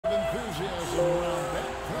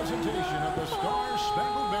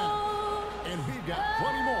Star-Spangled Banner. And we've got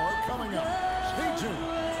plenty more coming up. Stay tuned.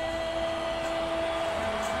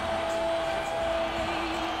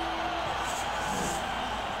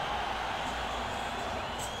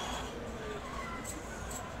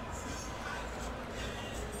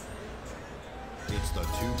 It's the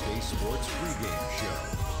 2K Sports pregame show.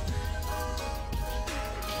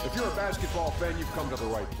 If you're a basketball fan, you've come to the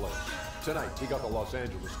right place. Tonight, we got the Los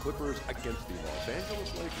Angeles Clippers against the Los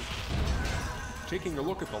Angeles Lakers. Taking a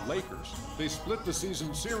look at the Lakers, they split the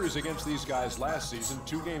season series against these guys last season,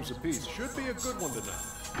 2 games apiece. Should be a good one tonight.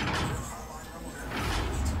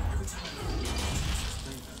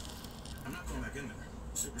 I'm not going back in there.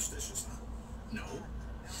 Superstitious, huh? No.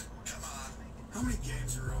 Come on. How many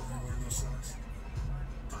games are over wearing those socks?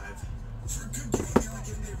 5. For a good game, you only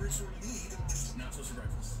give me the original lead. Not so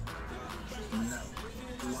breakfast. No.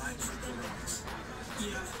 Lines for the wrongs.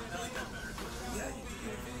 Yeah, I like that better. Yeah, you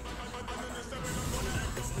do.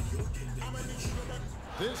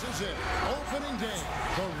 This is it. Opening day.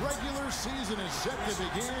 The regular season is set to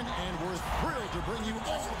begin, and we're thrilled to bring you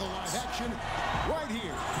all the live action right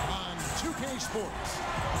here on 2K Sports.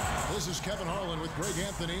 This is Kevin Harlan with Greg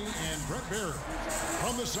Anthony and Brett Barry.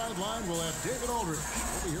 From the sideline, we'll have David Aldridge.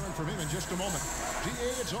 We'll be hearing from him in just a moment.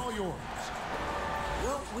 DA, it's all yours.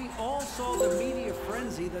 Well, we all saw the media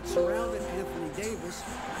frenzy that surrounded Anthony Davis.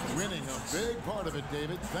 Winning a big part of it,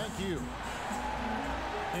 David. Thank you.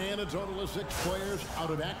 And a total of 6 players out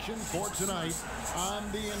of action for tonight on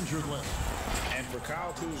the injured list. And for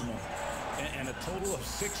Kyle Kuzma, and a total of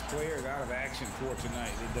 6 players out of action for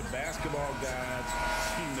tonight. The basketball guys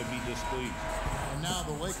seem to be displeased. And now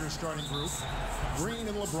the Lakers starting group. Green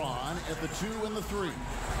and LeBron at the 2 and the 3.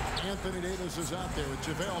 Anthony Davis is out there with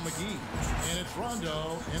JaVale McGee. And it's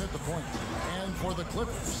Rondo in at the point. And for the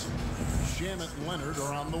Clippers, Shamet and Leonard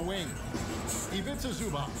are on the wing. Ivica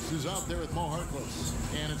Zubac is out there with Mo Harkless.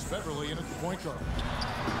 And it's Beverly in at the point guard.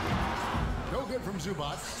 No good from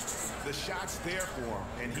Zubac. The shot's there for him,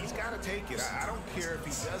 and he's got to take it. I don't care if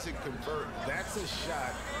he doesn't convert. That's a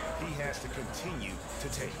shot he has to continue to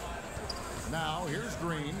take. Now, here's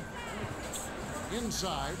Green.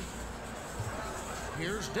 Inside.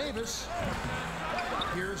 Here's Davis.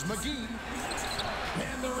 Here's McGee.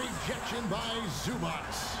 And the rejection by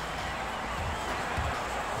Zubac.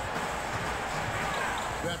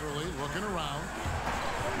 Beverly looking around.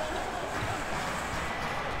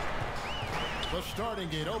 The starting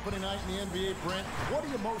gate, opening night in the NBA, Brent. What are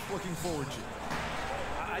you most looking forward to?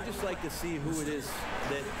 I just like to see who it is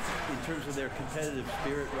that, in terms of their competitive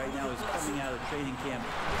spirit right now, is coming out of training camp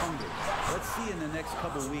hungry. Let's see in the next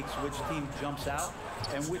couple weeks which team jumps out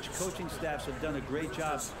and which coaching staffs have done a great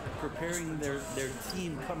job preparing their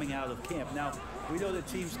team coming out of camp. Now, we know that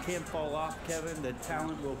teams can't fall off, Kevin. The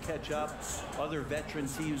talent will catch up. Other veteran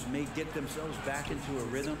teams may get themselves back into a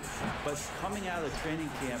rhythm. But coming out of training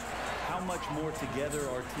camp, how much more together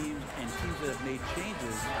are teams and teams that have made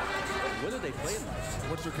changes? What are they playing like?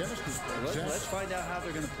 What's their chemistry? Let's find out how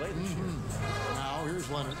they're going to play this year. Now, here's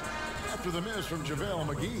Leonard. After the miss from JaVale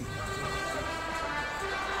McGee.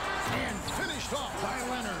 And finished off by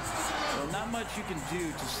Leonard. Well, not much you can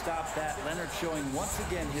do to stop that. Leonard showing once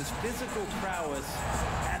again his physical prowess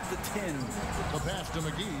at the 10. The pass to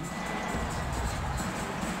McGee.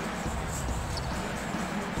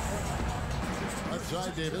 Left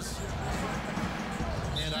side, Davis.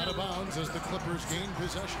 And out of bounds as the Clippers gain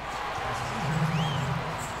possession.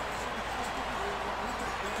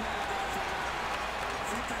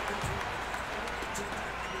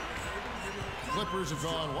 Clippers have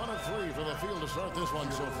gone 1 of 3 from the field to start this one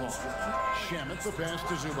so far. Shamet, the pass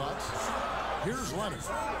to Zubac. Here's Leonard.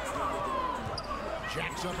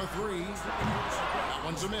 Jacks up a 3. That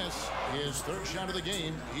one's a miss. His 3rd shot of the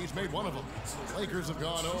game. He's made 1 of them. Lakers have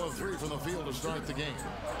gone 0 of 3 from the field to start the game.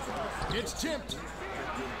 It's tipped.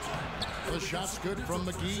 The shot's good from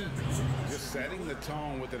McGee. Just setting the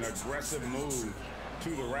tone with an aggressive move to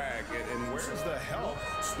the rack. And where's the help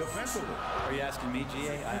defensively? Are you asking me,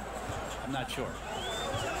 GA? I'm not sure.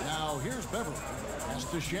 Now here's Beverly. Pass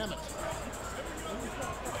to Shamet.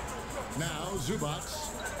 Now Zubac.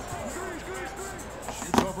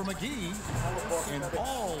 Shoots over McGee. And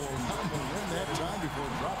all on the rim that time before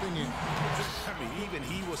dropping in. I mean, even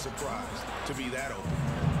he was surprised to be that open.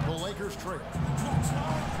 The Lakers trail.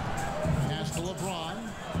 Pass to LeBron.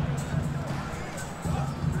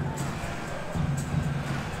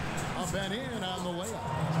 Up and in on the layup.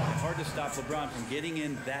 Hard to stop LeBron from getting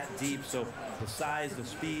in that deep. So the size, the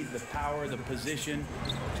speed, the power, the position.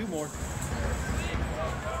 2 more.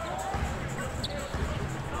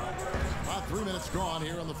 About 3 minutes gone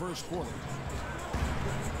here in the first quarter.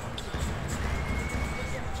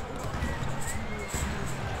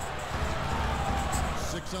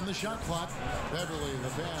 seconds on the shot clock. Beverly, the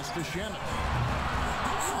pass to Shannon.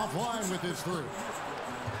 Offline with his three.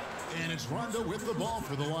 And it's Rondo with the ball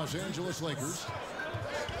for the Los Angeles Lakers.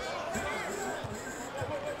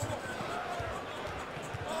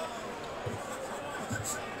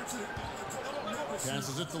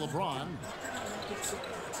 Passes it to LeBron.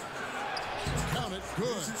 Count it.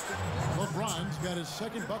 Good. LeBron's got his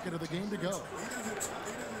second bucket of the game to go.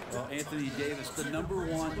 Well, Anthony Davis, the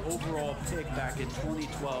 #1 overall pick back in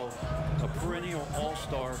 2012, a perennial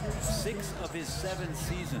all-star, 6 of his 7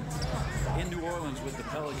 seasons in New Orleans with the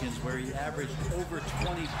Pelicans, where he averaged over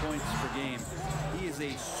 20 points per game. He is a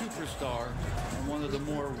superstar and one of the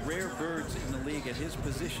more rare birds in the league at his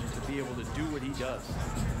position to be able to do what he does.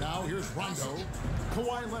 Now here's Rondo.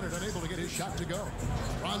 Kawhi Leonard unable to get his shot to go.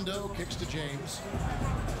 Rondo kicks to James.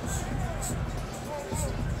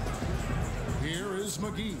 Here is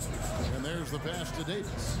McGee. And there's the pass to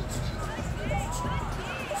Davis.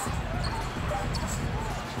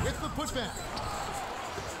 With the putback.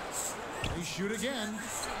 They shoot again.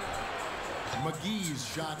 McGee's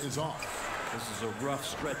shot is off. This is a rough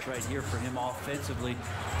stretch right here for him offensively.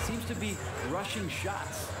 Seems to be rushing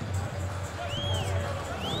shots.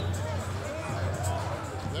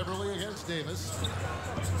 Beverly against Davis.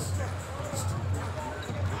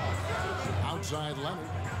 Outside Leonard.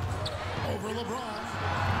 Over LeBron.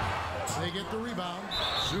 They get the rebound.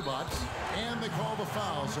 Zubac. And they call the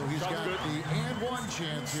foul. So he's got the and one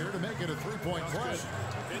chance here to make it a three-point play.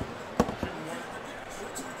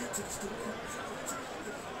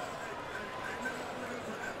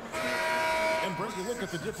 And Brent, you look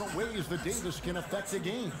at the different ways that Davis can affect a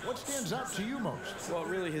game. What stands out to you most? Well,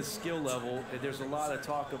 really his skill level. There's a lot of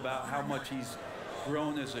talk about how much he's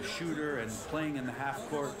grown as a shooter and playing in the half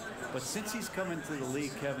court. But since he's come into the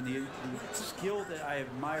league, Kevin, the skill that I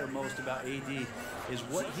admire most about AD is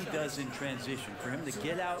what he does in transition. For him to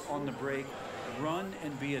get out on the break, run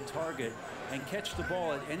and be a target, and catch the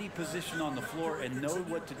ball at any position on the floor and know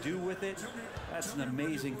what to do with it, that's an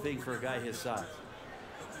amazing thing for a guy his size.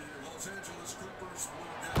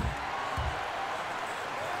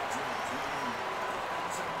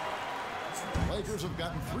 Lakers have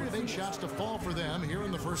gotten 3 of 8 shots to fall for them here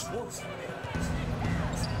in the first quarter.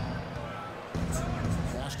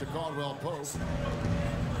 Pass to Caldwell Pope.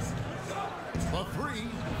 The 3.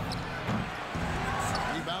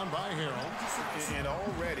 Rebound by Harrell. And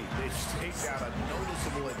already they've taken out a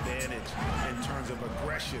noticeable advantage in terms of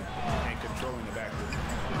aggression and controlling the backcourt.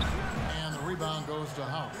 And the rebound goes to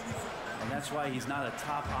Howard. And that's why he's not a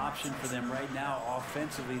top option for them right now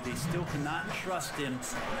offensively. They still cannot trust him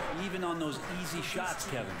even on those easy shots,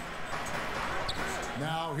 Kevin.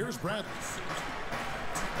 Now here's Bradley.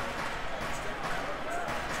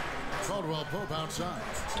 Caldwell Pope outside.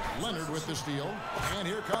 Leonard with the steal. And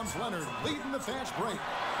here comes Leonard leading the fast break.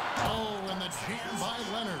 Oh, and the jam by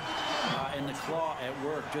Leonard. And the claw at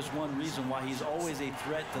work. Just one reason why he's always a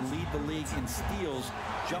threat to lead the league in steals.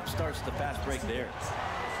 Jump starts the fast break there.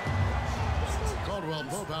 Caldwell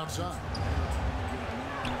Pope outside.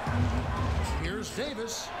 Here's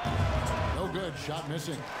Davis. No good. Shot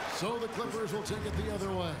missing. So the Clippers will take it the other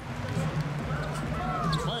way.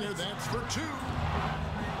 Leonard, that's for 2.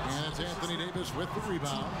 And it's Anthony Davis with the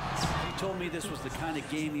rebound. He told me this was the kind of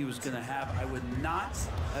game he was going to have. I would not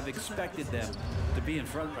have expected them to be in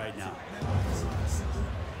front right now.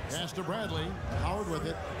 Pass to Bradley. Howard with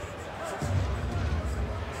it.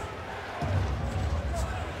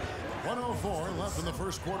 1:04 left in the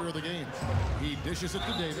first quarter of the game. He dishes it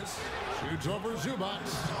to Davis. Shoots over Zubac.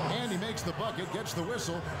 And he makes the bucket, gets the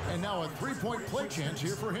whistle, and now a 3-point play chance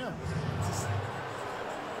here for him.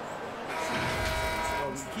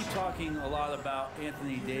 Well, we keep talking a lot about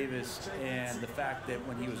Anthony Davis and the fact that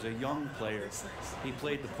when he was a young player, he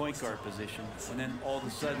played the point guard position, and then all of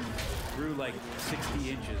a sudden grew like 60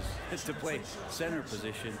 inches to play center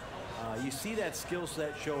position. You see that skill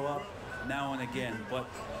set show up now and again, but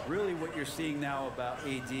really what you're seeing now about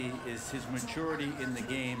AD is his maturity in the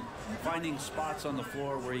game, finding spots on the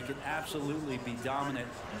floor where he can absolutely be dominant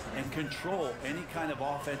and control any kind of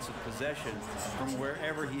offensive possession from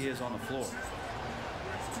wherever he is on the floor.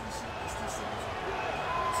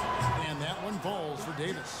 And that one falls for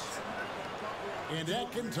Davis. And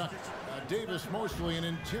at Kentucky, Davis mostly an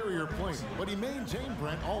interior player, but he maintained,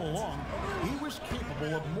 Brent, all along, he was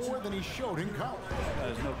capable of more than he showed in college.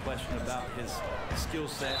 There's no question about his skill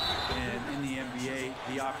set, and in the NBA,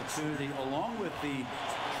 the opportunity, along with the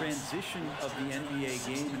transition of the NBA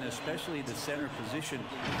game, and especially the center position,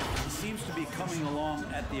 he seems to be coming along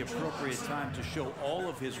at the appropriate time to show all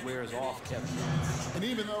of his wares off, Kevin. And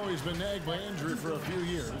even though he's been nagged by injury for a few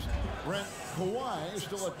years, Brent, Kawhi is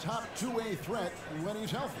still a top two-way threat when he's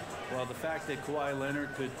healthy. Well, the fact that Kawhi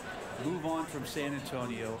Leonard could move on from San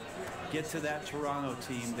Antonio, get to that Toronto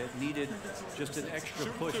team that needed just an extra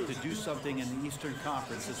push to do something in the Eastern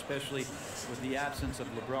Conference, especially with the absence of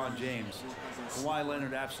LeBron James. Kawhi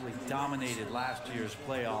Leonard absolutely dominated last year's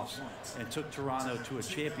playoffs and took Toronto to a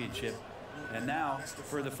championship. And now,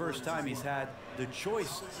 for the first time, he's had the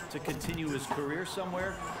choice to continue his career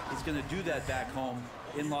somewhere. He's going to do that back home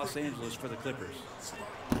in Los Angeles for the Clippers.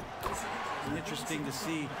 Interesting to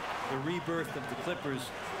see the rebirth of the Clippers,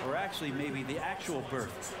 or actually maybe the actual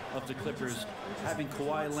birth of the Clippers, having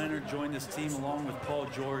Kawhi Leonard join this team along with Paul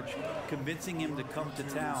George, convincing him to come to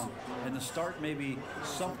town and to start maybe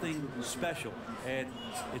something special. And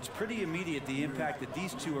it's pretty immediate, the impact that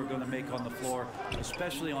these two are going to make on the floor,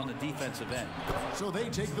 especially on the defensive end. So they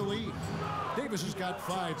take the lead. Davis has got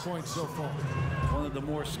 5 points so far. One of the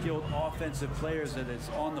more skilled offensive players that is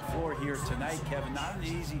on the floor here tonight, Kevin. Not an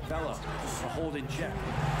easy fella to hold in check.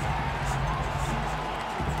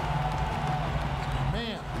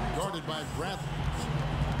 Mann, guarded by Bradley.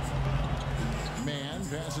 Mann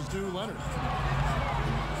passes to Leonard.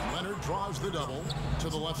 Leonard draws the double to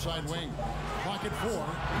the left side wing. Clock at 4.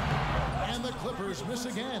 And the Clippers miss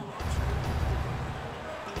again.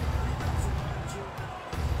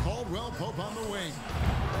 Caldwell Pope on the wing.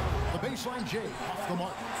 The baseline J off the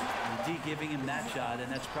mark. D giving him that shot,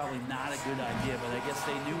 and that's probably not a good idea, but I guess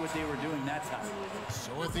they knew what they were doing that time.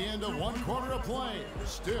 So at the end of 1 quarter of play,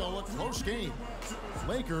 still a close game.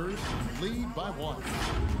 Lakers lead by 1.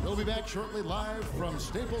 We'll be back shortly live from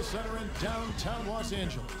Staples Center in downtown Los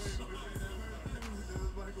Angeles.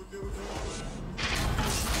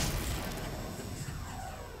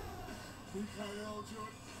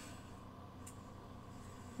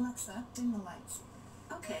 Alexa, dim the lights.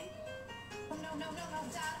 Okay. Oh, no,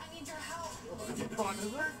 Dad, I need your help.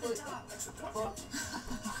 Work the top.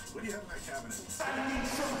 What do you have in that cabinet?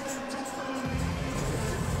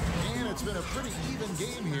 And it's been a pretty even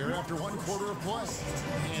game here after 1 quarter of play.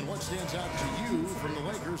 And what stands out to you from the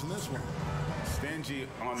Lakers in this one? Stingy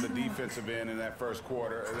on the defensive end in that first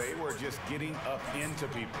quarter. They were just getting up into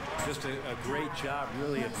people. Just a great job,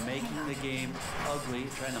 really, of making the game ugly,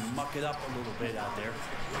 trying to muck it up a little bit out there.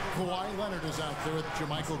 Kawhi Leonard is out there with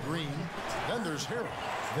JaMychal Green. Then there's Harrell.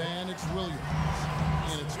 Then it's Williams.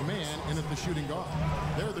 And it's Mann in at the shooting guard.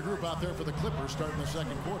 They're the group out there for the Clippers starting the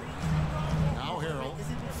second quarter. Now Harrell,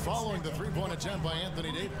 following the three-point attempt by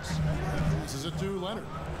Anthony Davis. This is it to Leonard.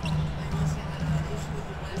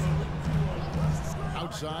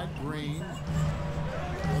 Outside, Green.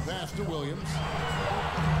 The pass to Williams.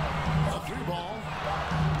 A 3-ball.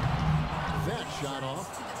 That shot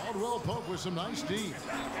off. Caldwell Pope with some nice D.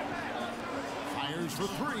 Fires for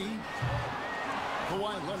 3.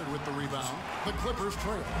 Kawhi Leonard with the rebound. The Clippers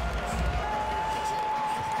trail.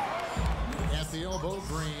 At the elbow,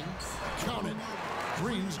 Green. Count it.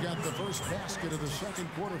 Green's got the first basket of the second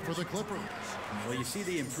quarter for the Clippers. Well, you see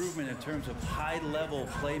the improvement in terms of high-level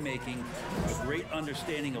playmaking, a great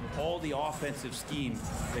understanding of all the offensive scheme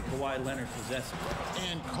that Kawhi Leonard possesses.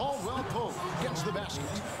 And Caldwell Pope gets the basket.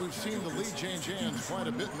 We've seen the lead change hands quite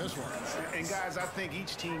a bit in this one. And guys, I think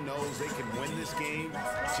each team knows they can win this game.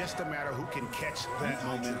 Just a matter who can catch that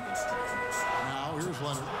momentum. Now here's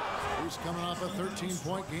Leonard. He's coming off a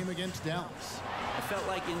 13-point game against Dallas. I felt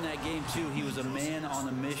like in that game, too, he was a man on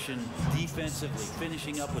a mission defensively.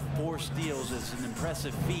 Finishing up with 4 steals is an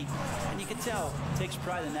impressive feat. And you can tell he takes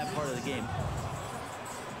pride in that part of the game.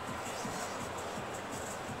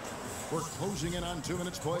 We're closing in on 2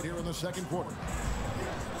 minutes played here in the second quarter.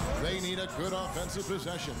 They need a good offensive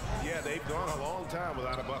possession. Yeah, they've gone a long time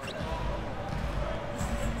without a bucket.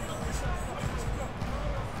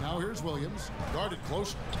 Now here's Williams, guarded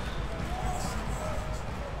close.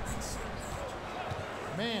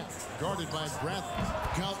 Mann, guarded by Bradley.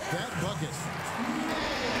 Count that bucket.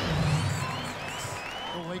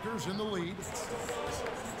 The Lakers in the lead.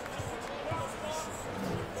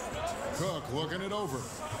 Cook looking it over.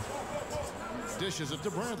 Dishes it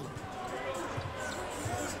to Bradley.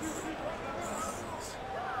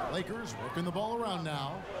 Lakers working the ball around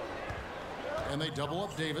now. And they double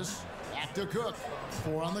up Davis. Back to Cook.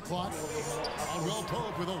 4 on the clock. Caldwell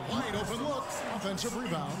Pope with a wide open look. Offensive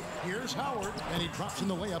rebound. Here's Howard. And he drops in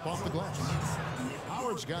the layup off the glass.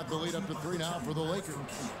 Howard's got the lead up to 3 now for the Lakers.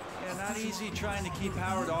 Yeah, not easy trying to keep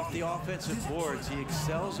Howard off the offensive boards. He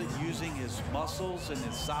excels at using his muscles and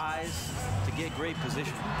his size to get great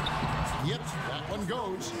position. Yep, that one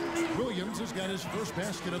goes. Williams has got his first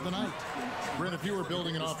basket of the night. Brent, if you were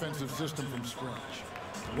building an offensive system from scratch,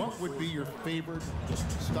 what would be your favorite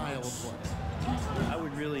style of play? I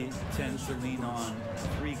would really tend to lean on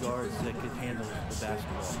 3 guards that could handle the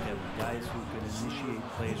basketball, Kevin. Guys who can initiate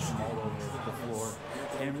plays from all over the floor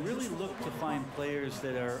and really look to find players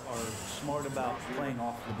that are smart about playing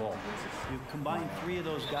off the ball. You combine 3 of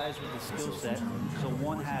those guys with the skill set, so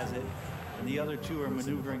one has it and the other 2 are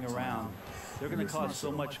maneuvering around. They're going to cause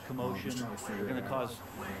so much commotion. They're going to cause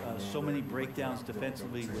so many breakdowns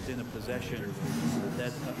defensively within a possession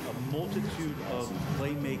that a multitude of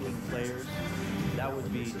playmaking players, that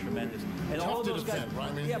would be tremendous. And all of those guys,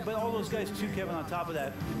 yeah, but all those guys too, Kevin, on top of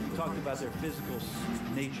that, you talked about their physical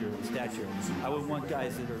nature and stature. I would want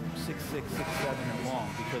guys that are 6'6", 6'7", and long,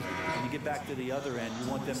 because when you get back to the other end,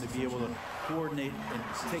 you want them to be able to coordinate and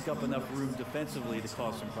take up enough room defensively to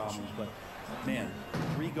cause some problems. But man,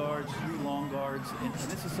 3 guards, 3 long guards, and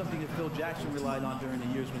this is something that Phil Jackson relied on during the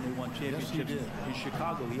years when they won championships in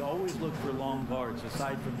Chicago. He always looked for long guards.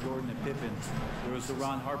 Aside from Jordan and Pippen, there was the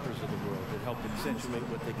Ron Harpers of the world that helped accentuate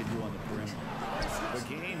what they could do on the perimeter. The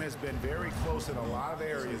game has been very close in a lot of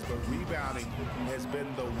areas, but rebounding has been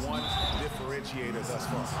the one differentiator thus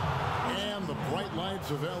far. And the bright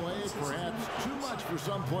lights of L.A. perhaps too much for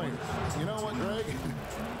some players. You know what, Greg?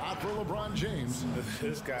 Not for LeBron James.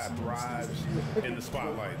 This guy thrives in the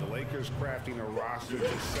spotlight. The Lakers crafting a roster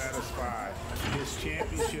to satisfy his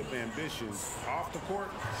championship ambitions. Off the court,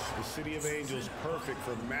 the City of Angels perfect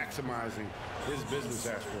for maximizing his business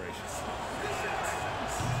aspirations.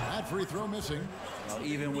 That free throw missing. Well,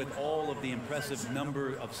 even with all of the impressive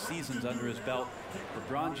number of seasons under his belt,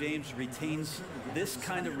 LeBron James retains this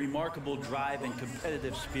kind of remarkable drive and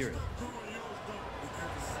competitive spirit.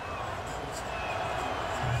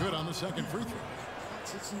 Good on the second free throw.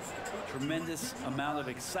 Tremendous amount of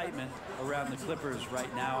excitement around the Clippers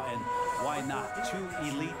right now, and why not? 2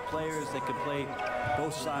 elite players that could play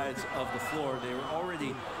both sides of the floor. They were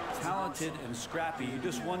already talented and scrappy. You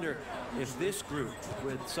just wonder if this group,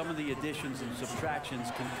 with some of the additions and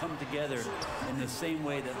subtractions, can come together in the same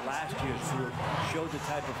way that last year's group showed the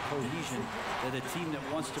type of cohesion that a team that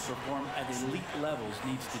wants to perform at elite levels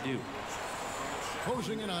needs to do.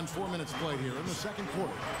 Closing in on 4 minutes played here in the second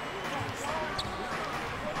quarter.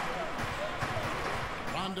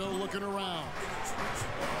 Rondo looking around.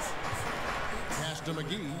 Pass to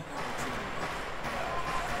McGee.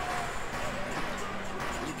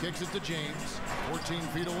 He kicks it to James. 14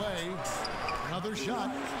 feet away. Another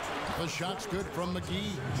shot. The shot's good from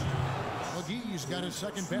McGee. McGee's got his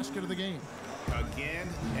second basket of the game. Again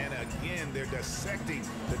and again, they're dissecting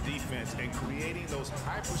the defense and creating those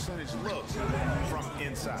high percentage looks from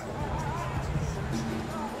inside.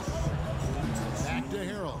 Back to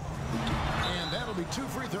Harrell. And that'll be 2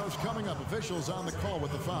 free throws coming up. Officials on the call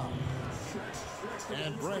with the foul.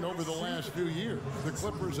 And Brent, over the last few years, the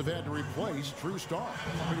Clippers have had to replace true stars.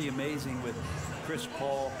 Pretty amazing with Chris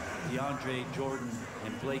Paul, DeAndre Jordan,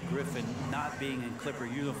 and Blake Griffin not being in Clipper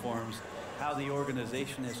uniforms, how the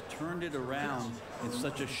organization has turned it around in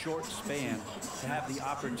such a short span to have the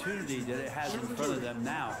opportunity that it has in front of them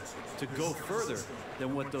now to go further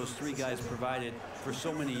than what those 3 guys provided for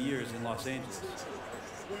so many years in Los Angeles.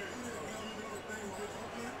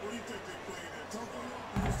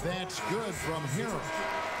 That's good from Harrell.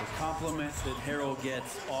 The compliment that Harrell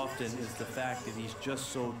gets often is the fact that he's just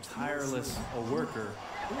so tireless a worker,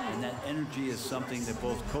 and that energy is something that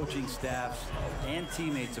both coaching staffs and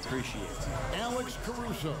teammates appreciate. Alex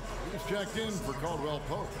Caruso, he's checked in for Caldwell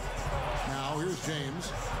Pope. Now here's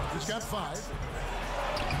James. He's got 5.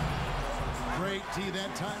 Great tee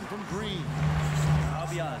that time from Green.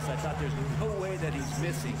 I'll be honest, I thought there's no way that he's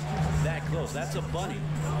missing that close. That's a bunny.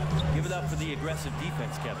 Give it up for the aggressive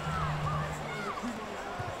defense, Kevin.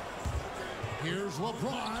 Here's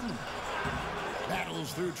LeBron.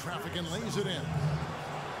 Battles through traffic and lays it in.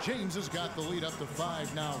 James has got the lead up to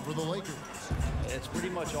 5 now for the Lakers. It's pretty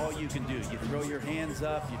much all you can do. You throw your hands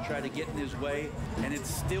up, you try to get in his way, and it's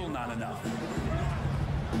still not enough.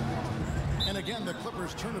 And again, the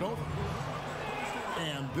Clippers turn it over.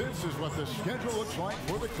 And this is what the schedule looks like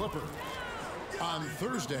for the Clippers. On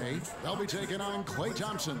Thursday, they'll be taking on Klay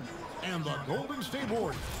Thompson and the Golden State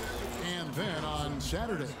Warriors. And then on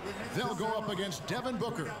Saturday, they'll go up against Devin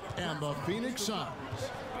Booker and the Phoenix Suns.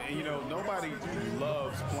 And, you know, nobody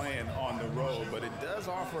loves playing on the road, but it does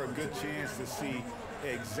offer a good chance to see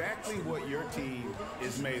exactly what your team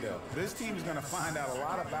is made of. This team is going to find out a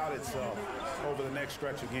lot about itself over the next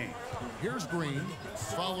stretch of games. Here's Green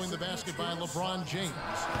following the basket by LeBron James.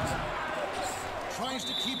 Tries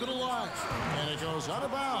to keep it alive, and it goes out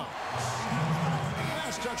of bounds.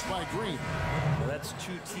 Last touch by Green. Well, that's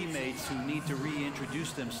two teammates who need to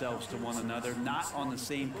reintroduce themselves to one another, not on the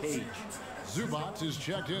same page. Zubac is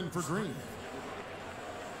checked in for Green.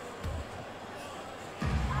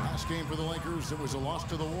 Last game for the Lakers, it was a loss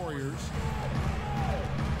to the Warriors.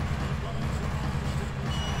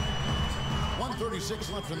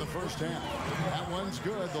 1:36 left in the first half. That one's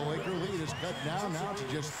good. The Laker lead is cut down now to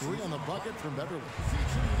just 3 on the bucket from Beverly.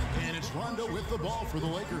 And it's Rondo with the ball for the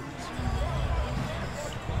Lakers.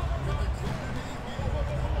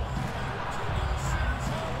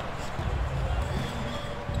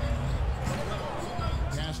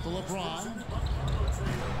 Pass to LeBron.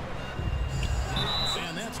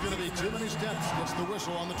 And that's going to be too many steps. Gets the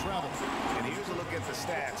whistle on the travel. And here's a look at the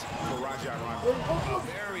stats for Rajon Rondo. A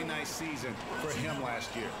very nice season for him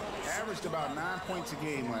last year. Averaged about 9 points a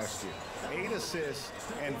game last year. 8 assists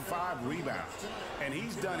and 5 rebounds. And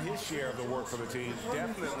he's done his share of the work for the team,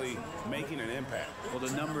 definitely making an impact. Well,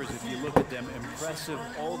 the numbers, if you look at them, impressive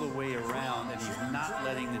all the way around, and he's not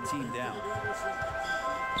letting the team down.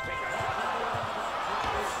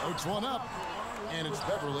 Puts one up, and it's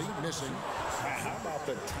Beverly missing. How about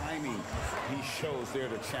the timing he shows there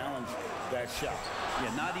to challenge that shot?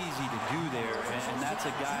 Yeah, not easy to do there, and that's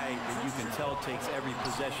a guy that you can tell takes every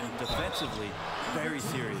possession defensively very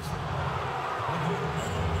seriously.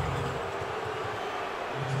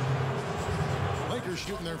 Lakers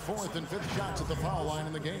shooting their 4th and 5th shots at the foul line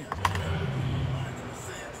in the game.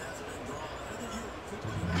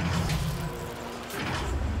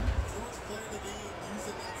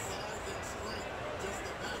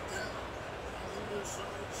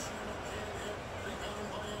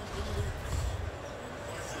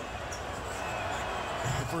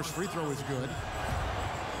 First free throw is good.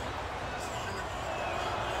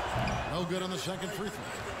 No good on the second free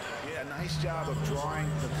throw. Yeah, nice job of drawing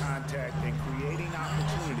the contact and creating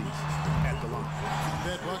opportunities at the line.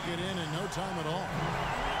 That bucket in no time at all.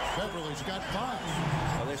 Beverly's got 5.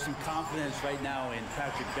 Well, there's some confidence right now in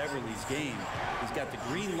Patrick Beverly's game. He's got the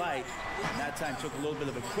green light, and that time took a little bit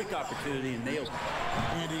of a quick opportunity and nailed it.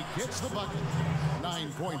 And he gets the bucket.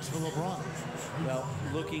 9 points for LeBron. Well,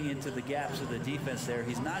 looking into the gaps of the defense there,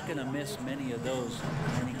 he's not going to miss many of those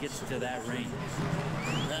when he gets to that range.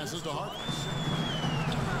 Passes to Harkless.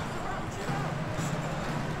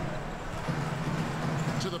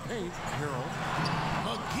 To the paint, Harrell.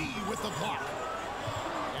 McGee with the block.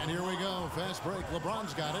 And here we go, fast break.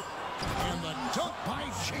 LeBron's got it. And the dunk by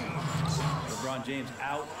James. LeBron James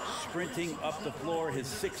out sprinting up the floor, his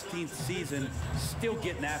 16th season, still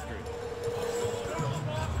getting after it.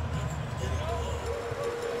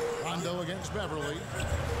 Rondo against Beverly.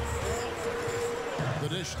 The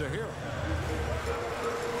dish to Harrell.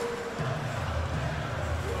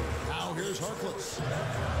 Now here's Harkless.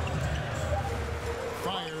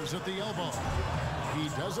 Fires at the elbow. He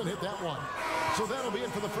doesn't hit that one. So that'll be it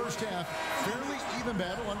for the first half. Fairly even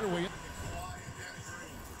battle underway.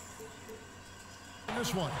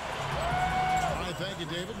 This one. All right, thank you,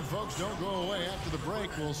 David. And folks, don't go away after the break.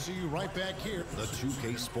 We'll see you right back here. The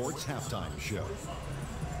 2K Sports Halftime Show.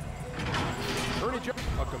 Ernie Jones,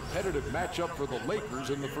 a competitive matchup for the Lakers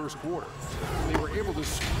in the first quarter. They were able to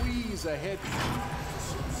squeeze ahead.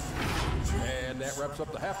 And that wraps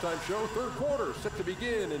up the halftime show. Third quarter set to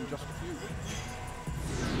begin in just a few.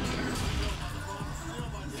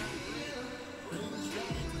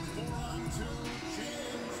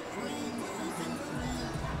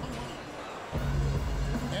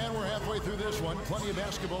 And we're halfway through this one. Plenty of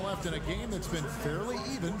basketball left in a game that's been fairly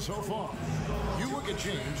even so far. Ewing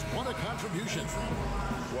James, what a contribution.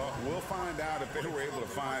 Well, we'll find out if they were able to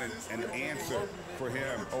find an answer for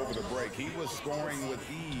him over the break. He was scoring with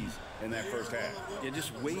ease in that first half. Yeah,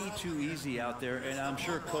 just way too easy out there, and I'm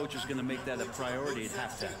sure coach is going to make that a priority at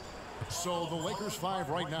halftime. So the Lakers 5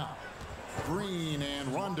 right now. Green and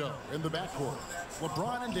Rondo in the backcourt.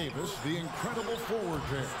 LeBron and Davis, the incredible forward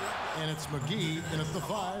pair. And it's McGee in at the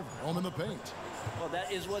 5, home in the paint. Well, that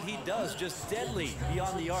is what he does, just deadly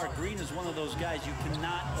beyond the arc. Green is one of those guys you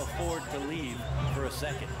cannot afford to leave for a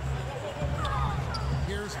second.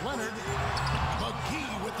 Here's Leonard.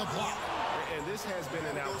 McGee with the block. And this has been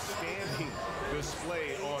an outstanding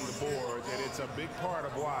display on the boards, and it's a big part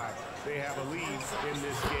of why they have a lead in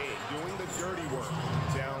this game, doing the dirty work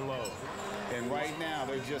down low. And right now,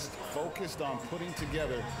 they're just focused on putting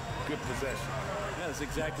together good possession. That's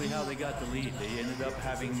exactly how they got the lead. They ended up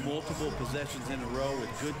having multiple possessions in a row with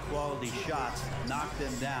good quality shots, knocked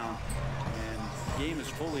them down, and the game is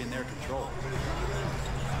fully in their control.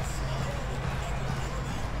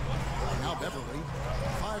 Now Beverly,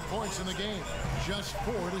 5 points in the game, just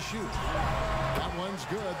 4 to shoot. That one's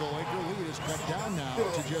good. The Laker lead is cut down now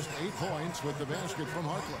to just 8 points with the basket from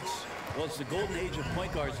Harkless. Well, it's the golden age of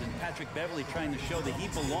point guards, and Patrick Beverly trying to show that he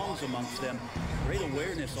belongs amongst them. Great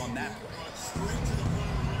awareness on that play.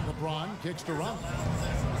 LeBron kicks to run.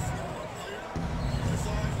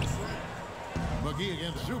 McGee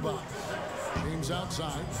against Zubac. James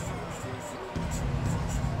outside.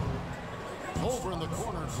 Over in the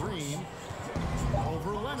corner, Green.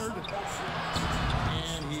 Over Leonard.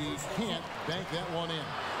 And he can't bank that one in.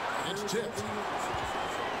 It's tipped.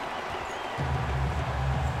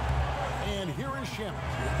 And here is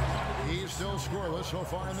Shamet. He's still scoreless so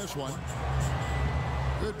far in this one.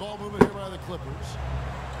 Good ball movement here by the Clippers.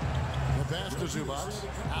 The pass to Zubac.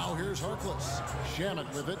 Now here's Harkless.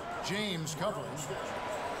 Shamet with it. James covering.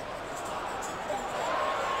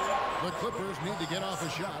 The Clippers need to get off a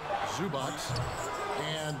shot. Zubac.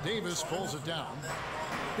 And Davis pulls it down.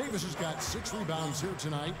 Davis has got 6 rebounds here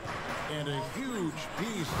tonight. And a huge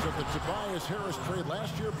piece of the Tobias Harris trade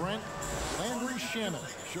last year, Brent. Landry Shamet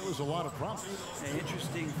shows a lot of promise.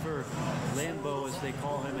 Interesting for Lambeau, as they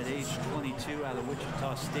call him, at age 22 out of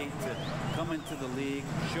Wichita State, to come into the league,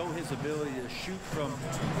 show his ability to shoot from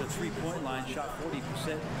the three-point line, shot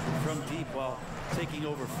 40% from deep while taking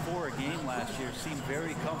over 4 a game last year, seemed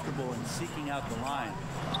very comfortable in seeking out the line.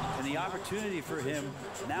 And the opportunity for him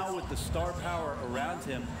now with the star power around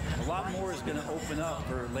him, a lot more is going to open up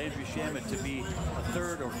for Landry Shamet to be a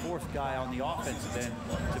 3rd or 4th guy on the offensive end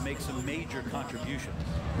to make some major contributions.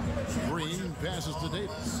 Green passes to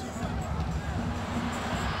Davis.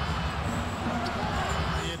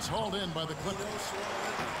 It's hauled in by the Clippers.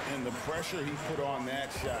 And the pressure he put on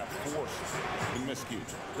that shot forced the miscue.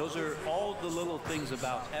 Those are all the little things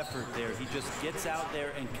about effort there. He just gets out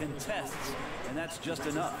there and contests, and that's just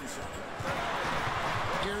enough.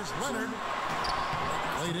 Here's Leonard.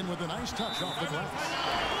 Laid in with a nice touch off the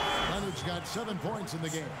glass. Leonard's got 7 points in the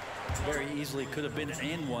game. Very easily could have been an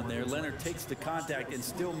and one there. Leonard takes the contact and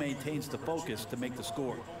still maintains the focus to make the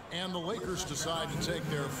score. And the Lakers decide to take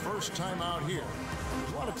their first time out here.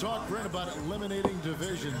 There's a lot of talk, Brent, about eliminating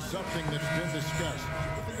divisions, something that's been discussed. Do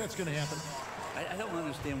you think that's going to happen? I don't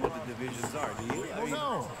understand what the divisions are, do you?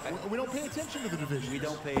 No. We don't pay attention to the divisions. We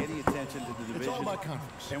don't pay any attention to the divisions. It's all about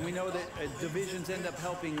conference. And we know that divisions end up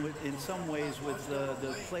helping in some ways with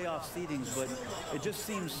the playoff seedings, but it just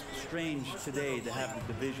seems strange today to have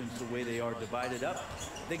the divisions the way they are divided up.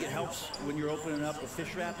 I think it helps when you're opening up a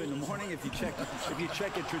fish wrap in the morning if you check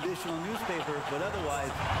a traditional newspaper, but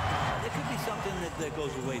otherwise it could be something that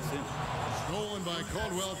goes away soon. Stolen by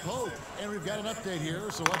Caldwell Pope. And we've got an update here,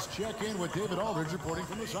 so let's check in with David Aldridge reporting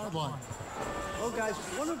from the sideline. Well, guys,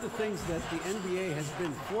 one of the things that the NBA has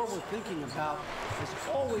been forward-thinking about is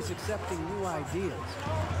always accepting new ideas.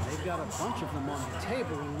 They've got a bunch of them on the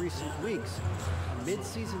table in recent weeks. A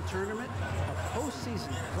mid-season tournament, a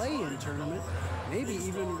postseason play-in tournament, maybe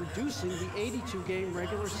even reducing the 82-game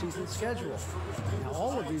regular season schedule. Now,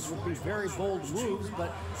 all of these would be very bold moves,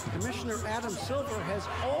 but Commissioner Adam Silver has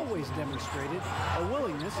always demonstrated a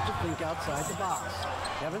willingness to think outside the box.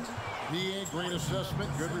 Kevin? The great assessment,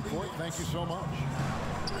 good report. Thank you so much.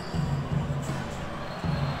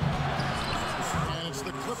 And it's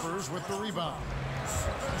the Clippers with the rebound.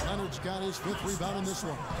 Leonard's got his 5th rebound in this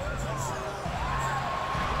one.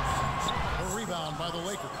 A rebound by the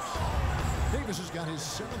Lakers. Davis has got his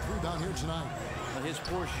 7th rebound here tonight. Well, his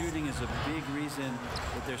poor shooting is a big reason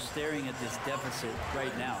that they're staring at this deficit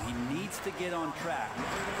right now. He needs to get on track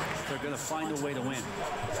if they're going to find a way to win.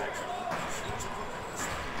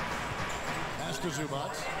 Pass to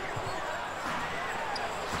Zubac.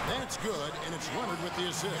 That's good, and it's Leonard with the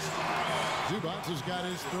assist. Zubac has got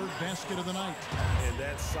his 3rd basket of the night. And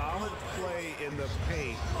that solid play in the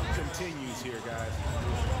paint continues here, guys.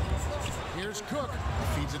 Here's Cook.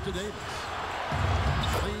 Feeds it to Davis.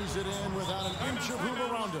 Lays it in without an inch of room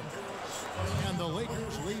around him. And the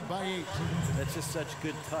Lakers lead by 8. That's just such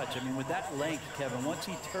good touch. I mean, with that length, Kevin, once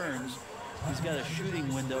he turns, he's got a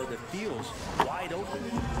shooting window that feels wide open.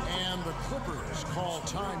 And the Clippers call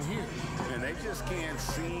time here. And they just can't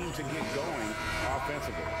seem to get going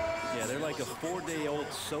offensively. Yeah, they're like a 4-day-old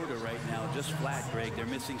soda right now, just flat, Greg. They're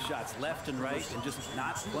missing shots left and right and just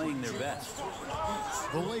not playing their best.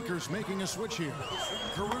 The Lakers making a switch here.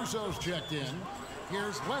 Caruso's checked in.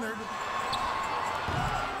 Here's Leonard.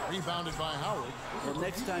 Rebounded by Howard. Well,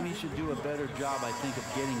 next time he should do a better job, I think, of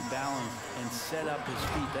getting balanced and set up his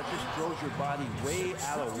feet. That just throws your body way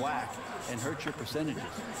out of whack and hurts your percentages.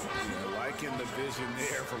 Yeah, liking the vision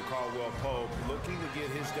there from Caldwell Pope, looking to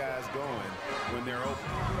get his guys going when they're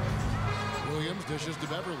open. Williams dishes to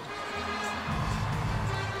Beverly.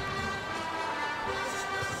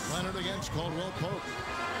 Leonard against Caldwell Pope.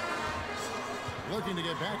 Looking to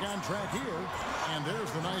get back on track here. And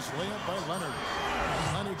there's the nice layup by Leonard.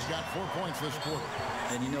 Leonard's got 4 points this quarter.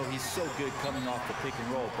 And you know he's so good coming off the pick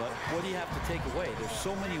and roll. But what do you have to take away? There's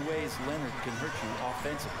so many ways Leonard can hurt you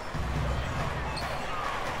offensively.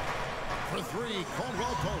 For three,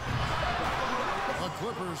 Caldwell Pope. The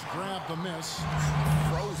Clippers grab the miss.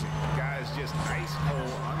 Frozen. Guys just ice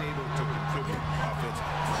cold, unable to contribute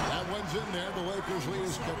offensively. That one's in there. The Lakers lead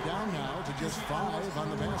is cut down now to just 5 on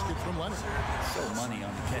the basket from Leonard. So money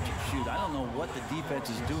on the catch and shoot. I don't know what the defense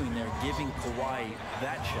is doing there, giving Kawhi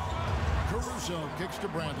that shot. Caruso kicks to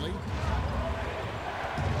Bradley.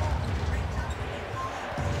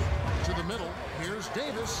 To the middle. Here's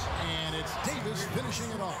Davis. And it's Davis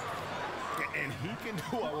finishing it off. And he can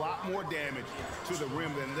do a lot more damage to the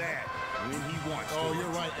rim than that when he wants to. Oh, you're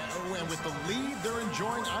right. And with the lead they're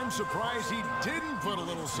enjoying, I'm surprised he didn't put a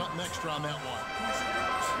little something extra on that one.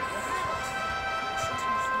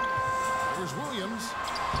 There's Williams,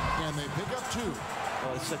 and they pick up 2.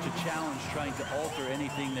 Well, it's such a challenge trying to alter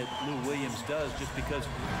anything that Lou Williams does just because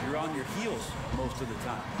you're on your heels most of the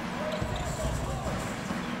time.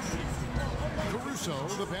 Caruso,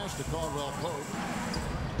 the pass to Caldwell Pope.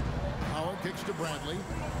 Howard kicks to Bradley.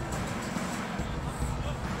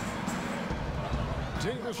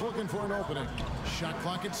 Davis looking for an opening. Shot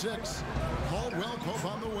clock at 6. Caldwell Pope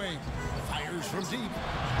on the wing. Fires from deep.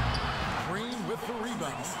 Green with the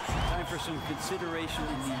rebound. Time for some consideration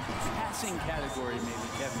in the passing category, maybe,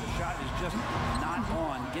 Kevin. The shot is just not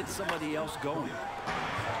on. Get somebody else going.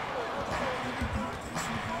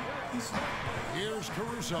 Here's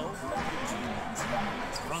Caruso.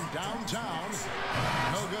 From downtown.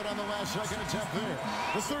 No good on the last second attempt there.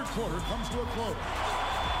 The third quarter comes to a close.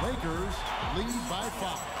 Lakers lead by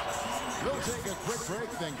 5. We'll take a quick break,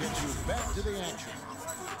 then get you back to the action.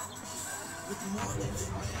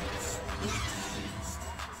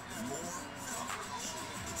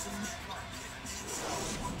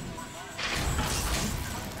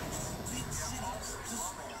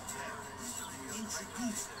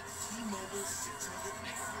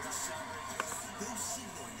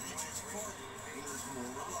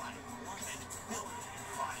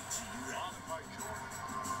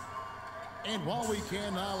 And while we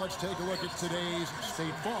can now, let's take a look at today's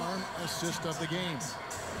State Farm assist of the game.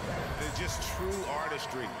 It's just true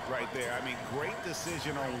artistry right there. I mean, great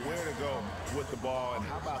decision on where to go with the ball, and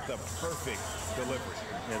how about the perfect delivery?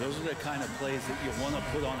 Yeah, those are the kind of plays that you want to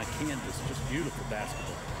put on a canvas. Just beautiful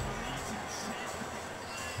basketball.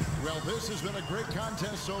 Well, this has been a great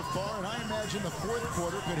contest so far, and I imagine the fourth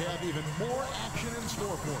quarter could have even more action in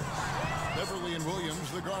store for us. Beverly and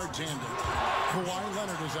Williams, the guard tandem. Kawhi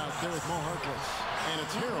Leonard is out there with Mo Harkless. And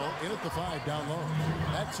it's Harrell in at the 5 down low.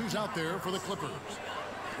 That's who's out there for the Clippers.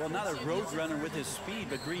 Well, not a road runner with his speed,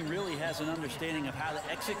 but Green really has an understanding of how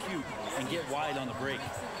to execute and get wide on the break.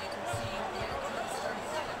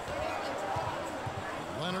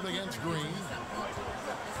 Leonard against Green.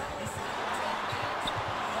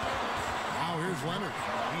 Now here's Leonard.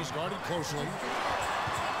 He's guarded closely.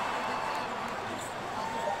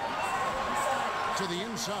 To the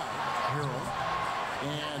inside. Harrell.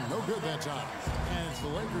 And no good that time. And it's the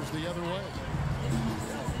Lakers the other way.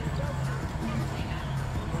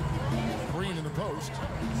 Green in the post.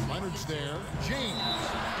 Leonard's there. James.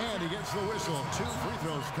 And he gets the whistle. 2 free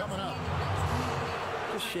throws coming up.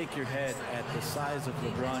 Just shake your head at the size of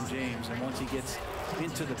LeBron James, and once he gets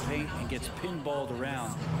into the paint and gets pinballed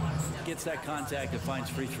around, gets that contact and finds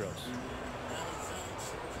free throws.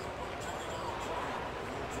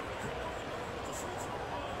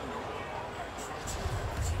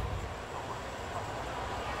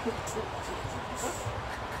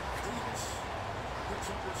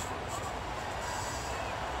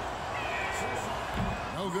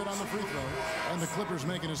 No good on the free throw. And the Clippers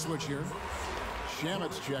making a switch here.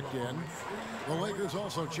 Shamet's checked in. The Lakers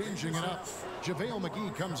also changing it up. JaVale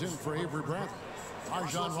McGee comes in for Avery Bradley.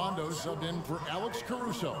 Rajon Rondo subbed in for Alex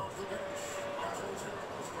Caruso.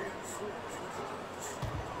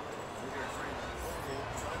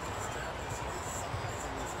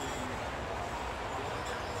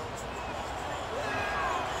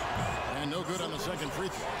 And no good on the second free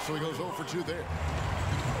throw, so he goes 0 for 2 there.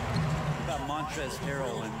 About Montrezl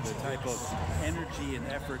Harrell and the type of energy and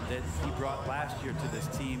effort that he brought last year to this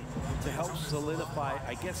team to help solidify,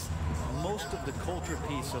 I guess, most of the culture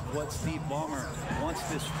piece of what Steve Ballmer wants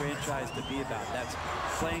this franchise to be about. That's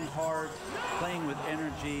playing hard, playing with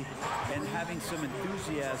energy, and having some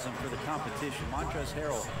enthusiasm for the competition. Montrezl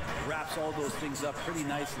Harrell wraps all those things up pretty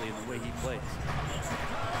nicely in the way he plays.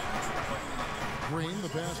 Green, the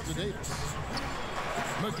pass to Davis.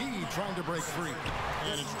 McGee trying to break free.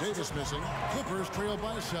 And it's Davis missing. Clippers trail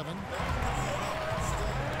by 7.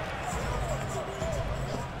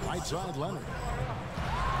 Right side, Leonard.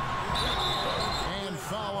 And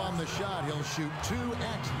foul on the shot. He'll shoot 2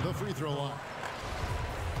 at the free throw line.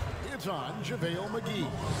 It's on JaVale McGee.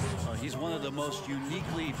 He's one of the most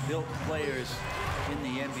uniquely built players in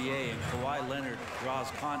the NBA, and Kawhi Leonard draws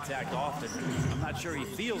contact often. I'm not sure he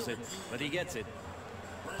feels it, but he gets it.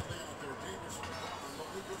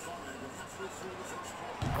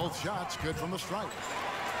 Both shots good from the stripe.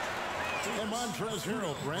 And Montrezl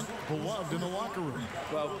Harrell, Brent, beloved in the locker room.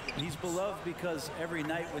 Well, he's beloved because every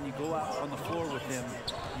night when you go out on the floor with him,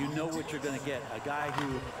 you know what you're going to get. A guy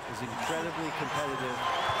who is incredibly competitive,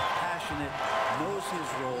 passionate, knows his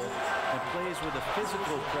role, and plays with a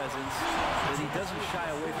physical presence that he doesn't shy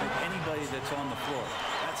away from anybody that's on the floor.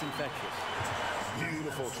 That's infectious.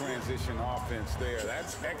 Beautiful transition offense there.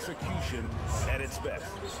 That's execution at its best.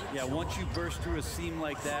 Yeah, once you burst through a seam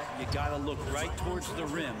like that, you got to look right towards the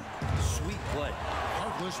rim. Sweet play.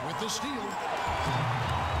 Harkless with the steal.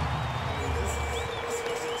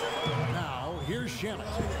 Now, here's Shamet.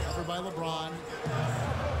 Covered by LeBron.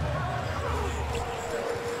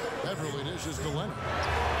 Beverly dishes to Leonard.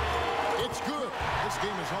 It's good. This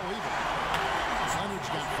game is all even. Leonard's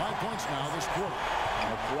got 5 points now this quarter.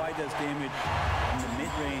 Kawhi does damage in the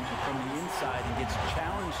mid-range and from the inside and gets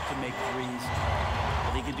challenged to make threes,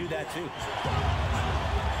 but he can do that too.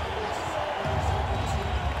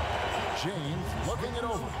 James looking it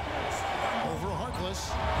over. Over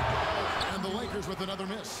Harkless. And the Lakers with another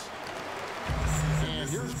miss. And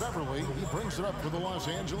here's Beverly. He brings it up for the Los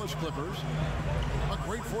Angeles Clippers. A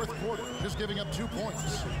great fourth quarter, just giving up 2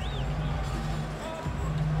 points.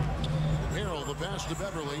 Harrell, the pass to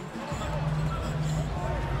Beverly.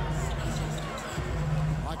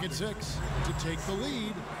 Pocket 6 to take the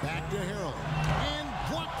lead. Back to Harrell. And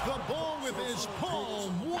blocked the ball with his palm.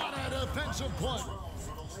 What a defensive play.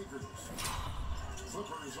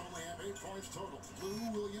 Clippers only have 8 points total.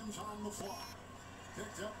 Lou Williams on the block.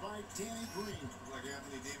 Picked up by Danny Green. Like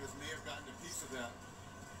Anthony Davis may have gotten a piece of that.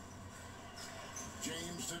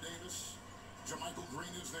 James to Davis. JaMychal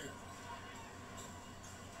Green is there.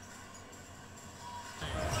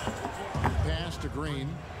 Pass to Green.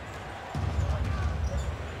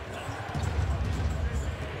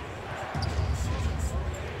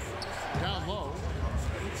 Down low.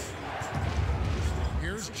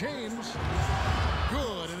 Here's James.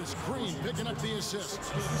 Good, and it's Green picking up the assist.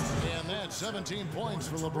 And that's 17 points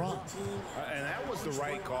for LeBron. And that was the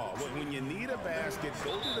right call. When you need a basket,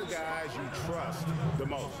 go to the guys you trust the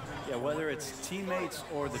most. Yeah, whether it's teammates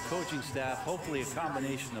or the coaching staff, hopefully a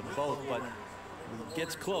combination of both, but when it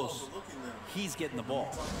gets close, he's getting the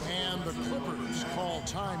ball. And the Clippers call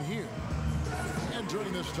time here. And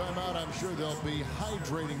during this timeout, I'm sure they'll be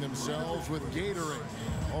hydrating themselves with Gatorade.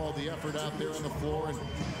 All the effort out there on the floor. And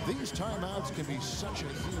these timeouts can be such a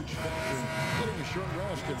huge factor in getting a short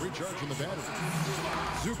rest and recharging the battery.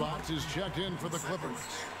 Zubac is checked in for the Clippers.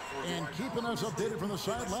 And keeping us updated from the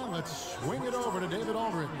sideline, let's swing it over to David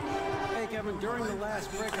Aldridge. Hey, Kevin, during the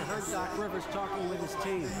last break, I heard Doc Rivers talking with his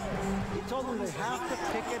team. He told them they have to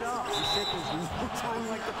pick it up. He said there's no time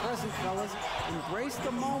like the present, fellas. Embrace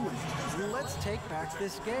the moment. And let's take back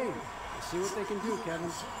this game. Let's see what they can do,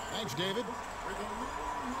 Kevin. Thanks, David.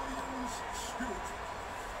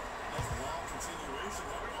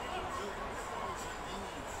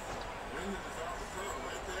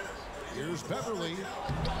 Here's Beverly.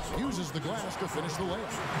 Uses the glass to finish the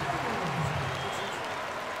layup.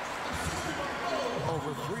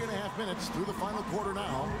 Over 3.5 minutes through the final quarter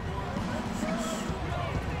now.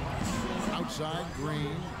 Outside,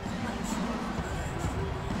 Green.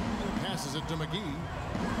 Passes it to McGee.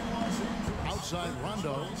 Outside,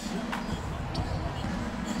 Rondo.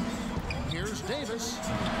 Here's Davis.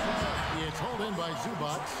 It's hauled in by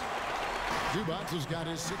Zubac. Zubac has got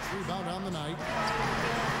his 6th rebound on the night.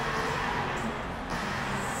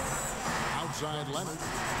 Outside Leonard.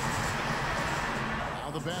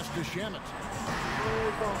 Now the pass to Shamet.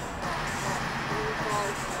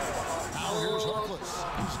 Now here's Harkless.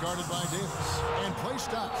 He's guarded by Davis. And play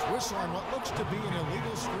stops. Whistle on what looks to be an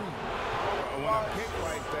illegal screen. When a pick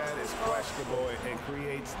like that is questionable and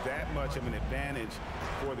creates that much of an advantage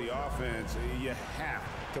for the offense, you have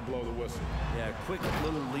to blow the whistle. Yeah, a quick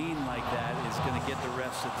little lean like that is going to get the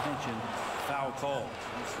ref's attention. Foul call.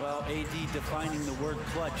 Well, AD defining the word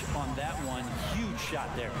clutch on that one. Huge shot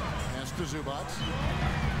there. Pass to Zubac.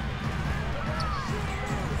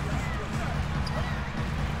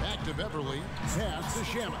 Back to Beverly. Pass to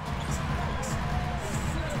Shamet.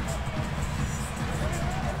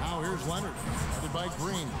 Now here's Leonard. Headed by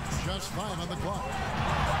Green. Just 5 on the clock.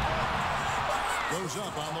 Goes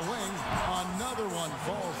up on the wing. Another one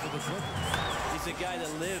falls for the Clippers. He's a guy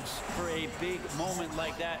that lives for a big moment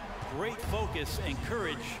like that. Great focus and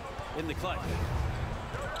courage in the clutch.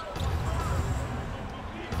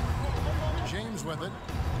 James with it.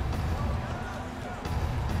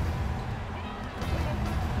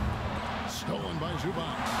 Stolen by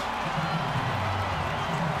Zubac.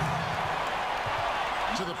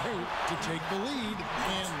 To the paint to take the lead.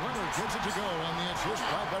 And Leonard gets it to go on the assist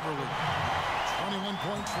by Beverly. 21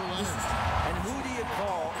 points for Leonard. And who do you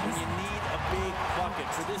call when you need a big bucket?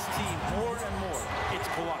 For this team, more and more, it's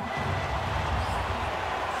Kawhi.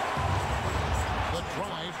 The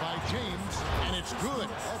drive by James, and it's good.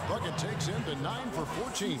 That bucket takes him to 9 for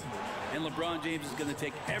 14. And LeBron James is going to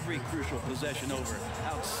take every crucial possession over.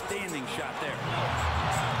 Outstanding shot there.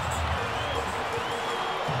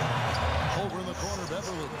 Over in the corner,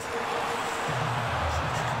 Beverly.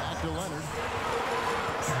 Back to Leonard.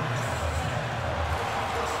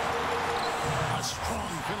 A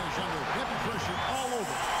strong finish under heavy pressure all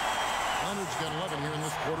over. Leonard's got 11 here in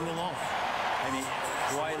this quarter alone. I mean,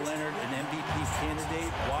 Kawhi Leonard, an MVP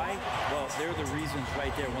candidate. Why? Well, they're the reasons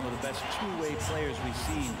right there. One of the best two-way players we've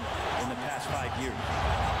seen in the past 5 years.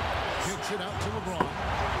 Kicks it out to LeBron.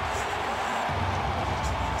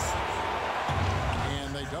 And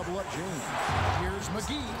they double up James. Here's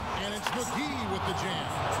McGee, and it's McGee with the jam.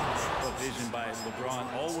 Well, vision by LeBron,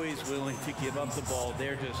 always willing to give up the ball.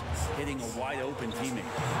 They're just hitting a wide-open teammate.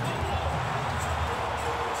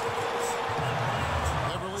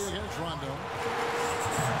 Beverly against Rondo.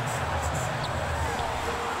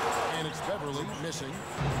 And it's Beverly missing.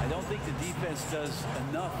 I don't think the defense does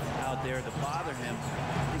enough out there to bother him.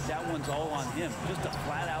 I think that one's all on him. Just a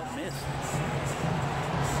flat-out miss.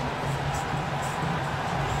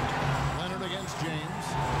 Leonard against James.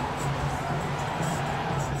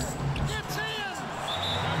 It's in!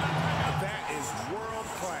 That is world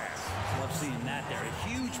class. Love seeing that there. A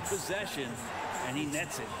huge possession, and he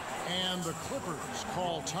nets it. And the Clippers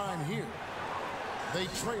call time here. They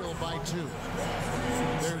trail by 2.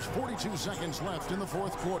 There's 42 seconds left in the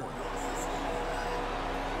fourth quarter.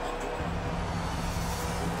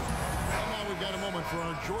 And now we've got a moment for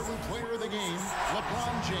our Jordan player of the game,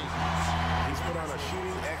 LeBron James. He's put on a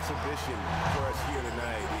shooting exhibition for us here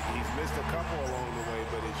tonight. He's missed a couple along the way,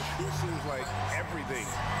 but it sure seems like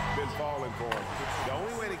everything's been falling for him. The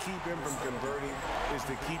only way to keep him from converting is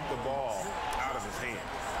to keep the ball out of his hand.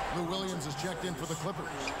 Lou Williams is checked in for the Clippers.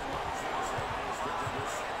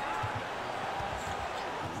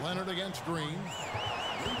 Leonard against Green.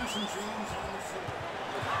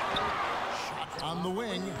 Shot on the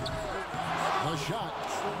wing. The shot,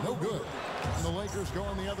 no good. And the Lakers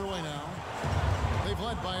going the other way now. They've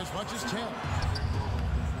led by as much as 10.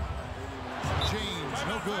 James,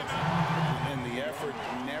 no good. And the effort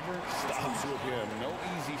never stops with him. No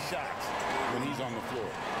easy shots when he's on the floor.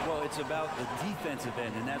 Well, it's about the defensive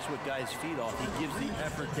end, and that's what guys feed off. He gives the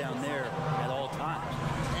effort down there at all times.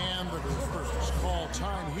 And the Clippers call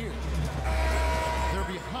time here. They're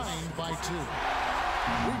behind by 2.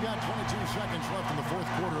 We've got 22 seconds left in the fourth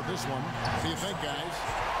quarter of this one. What do you think, guys?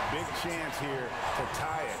 Big chance here to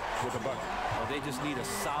tie it with a bucket. Well, they just need a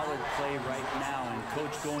solid play right now, and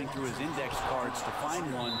Coach going through his index cards to find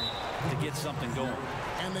one to get something going.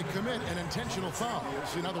 And they commit an intentional foul.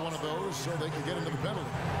 See another one of those so they can get into the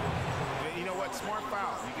penalty. You know what? Smart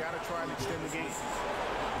foul. You got to try and extend the game.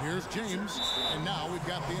 Here's James, and now we've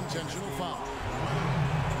got the intentional foul.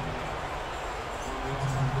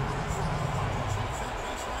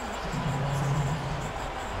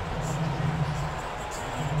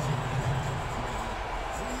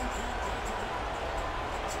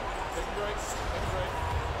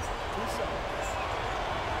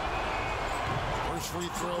 First free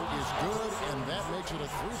throw is good, and that makes it a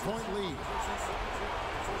 3-point lead.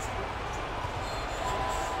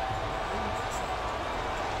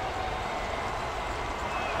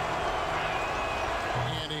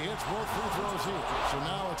 And he hits both free throws here. So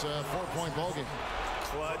now it's a 4-point ballgame.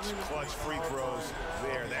 Clutch free throws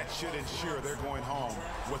there. That should ensure they're going home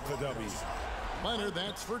with the W. Leonard,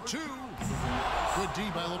 that's for 2. Good D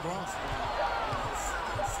by LeBron.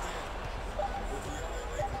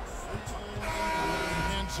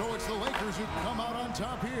 so it's the Lakers who come out on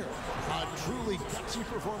top here. A truly gutsy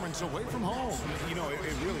performance away from home. You know, it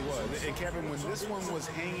really was. And Kevin, when this one was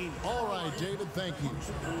hanging... All right, David, thank you.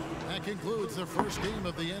 That concludes the first game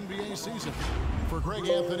of the NBA season. For Greg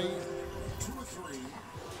Anthony. 2 or 3.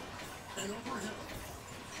 And overhead.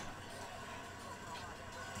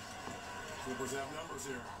 Clippers have numbers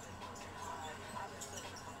here.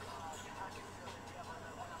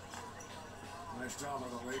 Nice job by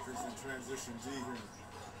the Lakers in transition D here.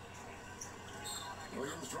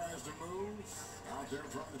 Williams tries to move. Out there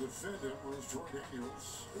trying to defend it was Troy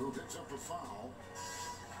Daniels, who picks up a foul.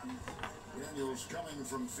 Daniels coming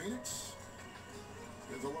from Phoenix.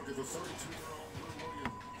 Here's a look at the 32-year-old Lou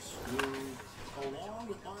Williams, who, along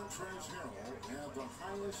with Montrezl Harrell, have the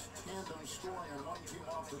highest tandem scoring on one team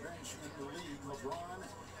off the bench in the league. LeBron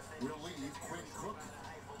will leave. Quinn Cook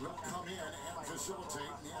will come in and facilitate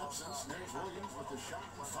in the absence. There's Williams with the shot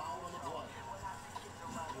and foul on the play.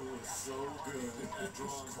 He is so good at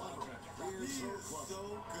drawing clever. He is so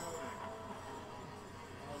good.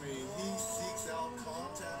 I mean, he seeks out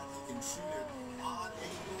contact. He can shoot at odd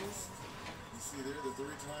angles. You see there the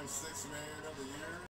 3x6 man of the year.